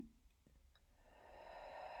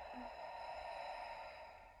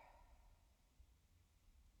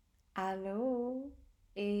Allô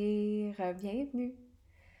et bienvenue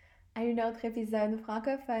à un autre épisode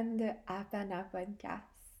francophone de Apana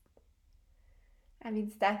Podcast. La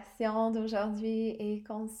méditation d'aujourd'hui est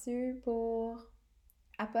conçue pour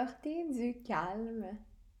apporter du calme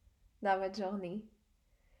dans votre journée.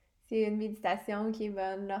 C'est une méditation qui est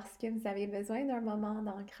bonne lorsque vous avez besoin d'un moment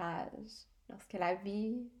d'ancrage, lorsque la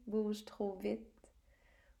vie bouge trop vite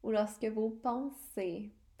ou lorsque vos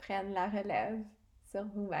pensées prennent la relève sur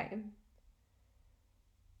vous-même.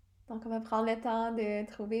 Donc, on va prendre le temps de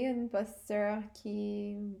trouver une posture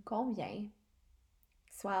qui vous convient,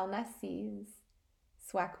 soit en assise,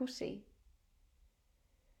 soit couchée.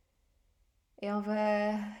 Et on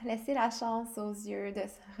va laisser la chance aux yeux de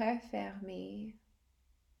se refermer.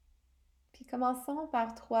 Puis commençons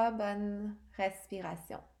par 3 bonnes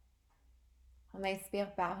respirations. On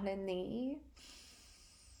inspire par le nez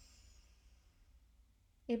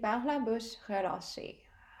et par la bouche relâchée.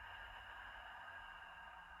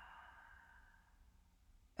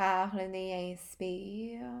 Par le nez,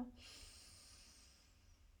 inspire.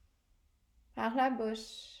 Par la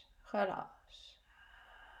bouche, relâche.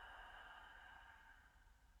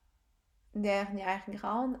 Dernière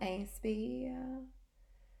grande inspire.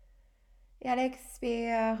 Et à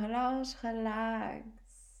l'expire, relâche,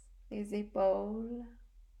 relaxe les épaules,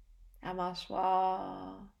 la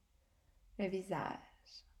mâchoire, le visage.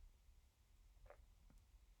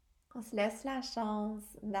 On se laisse la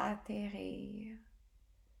chance d'atterrir,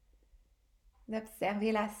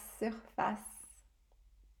 d'observer la surface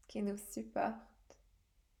qui nous supporte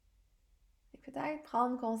et peut-être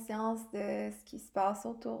prendre conscience de ce qui se passe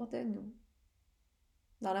autour de nous,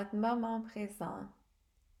 dans notre moment présent,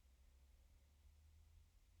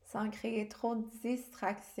 sans créer trop de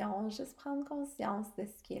distractions, juste prendre conscience de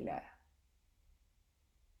ce qui est là,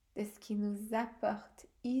 de ce qui nous apporte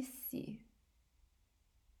ici.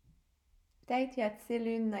 Peut-être y a-t-il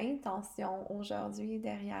une intention aujourd'hui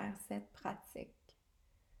derrière cette pratique.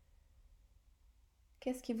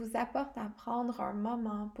 Qu'est-ce qui vous apporte à prendre un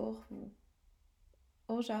moment pour vous,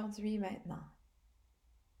 aujourd'hui, maintenant?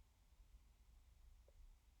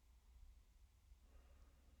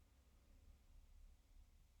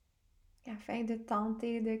 Afin de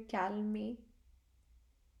tenter de calmer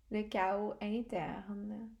le chaos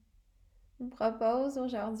interne, je vous propose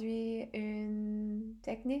aujourd'hui une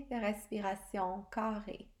technique de respiration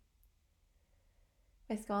carrée.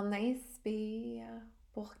 Est-ce qu'on inspire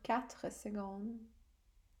pour 4 secondes?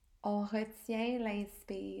 On retient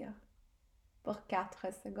l'inspire pour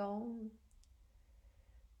 4 secondes.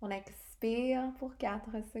 On expire pour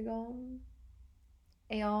 4 secondes.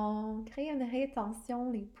 Et on crée une rétention,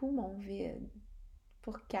 les poumons vides,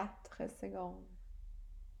 pour 4 secondes.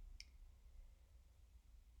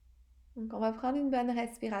 Donc, on va prendre une bonne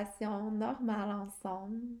respiration normale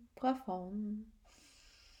ensemble, profonde.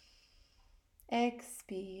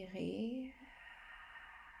 Expirez.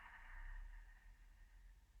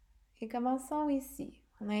 Et commençons ici.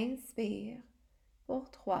 On inspire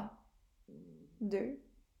pour 3, 2,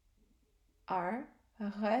 1.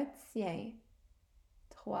 Retiens.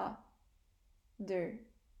 3, 2,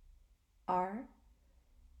 1.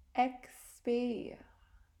 Expire.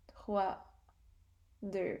 3,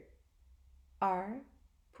 2, 1.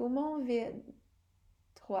 Poumon vide.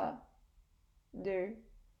 3, 2,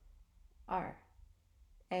 1.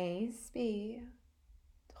 Inspire.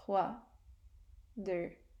 3,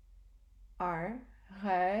 2, 1.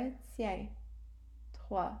 Retiens.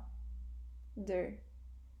 3, 2,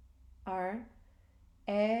 1.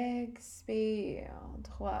 Expire.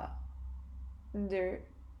 3, 2,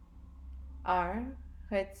 1.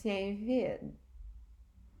 Retiens vide.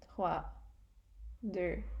 3,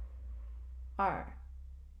 2, 1.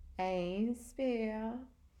 Inspire.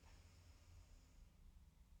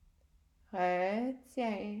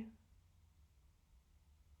 Retiens.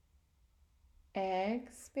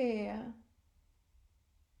 Expire.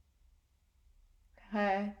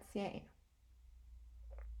 Retiens.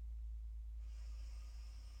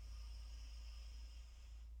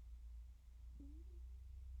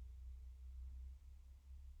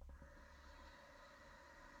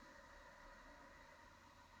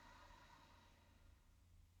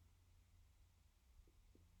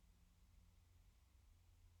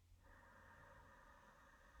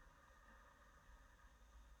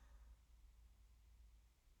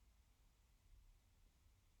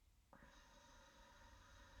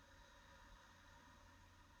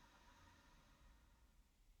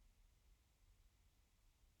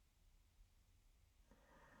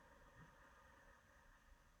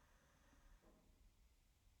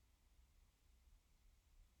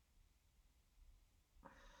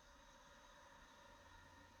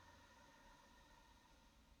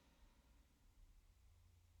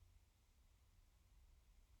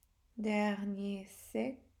 Dernier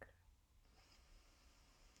cycle.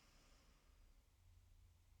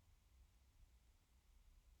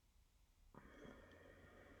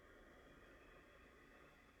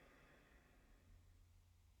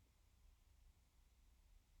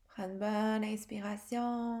 Prends une bonne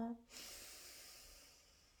inspiration.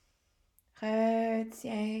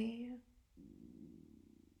 Retiens.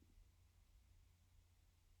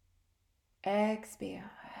 Expire.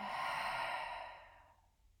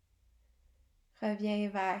 Reviens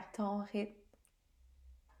vers ton rythme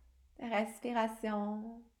de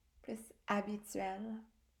respiration plus habituel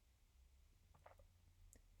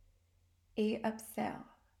et observe.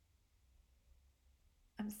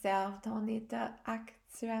 Observe ton état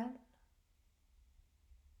actuel.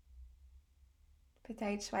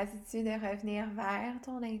 Peut-être choisis-tu de revenir vers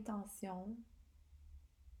ton intention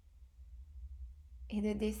et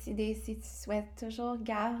de décider si tu souhaites toujours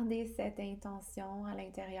garder cette intention à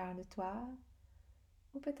l'intérieur de toi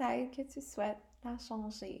ou peut-être que tu souhaites la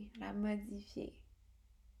changer, la modifier.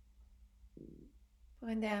 Pour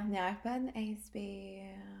une dernière bonne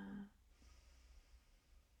inspire.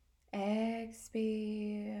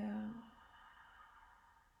 Expire.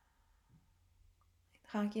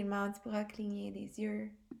 Tranquillement, tu pourras cligner les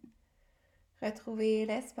yeux. Retrouver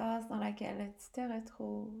l'espace dans lequel tu te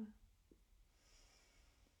retrouves.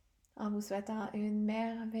 En vous souhaitant une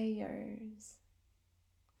merveilleuse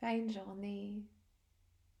fin de journée.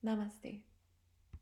 Namasté.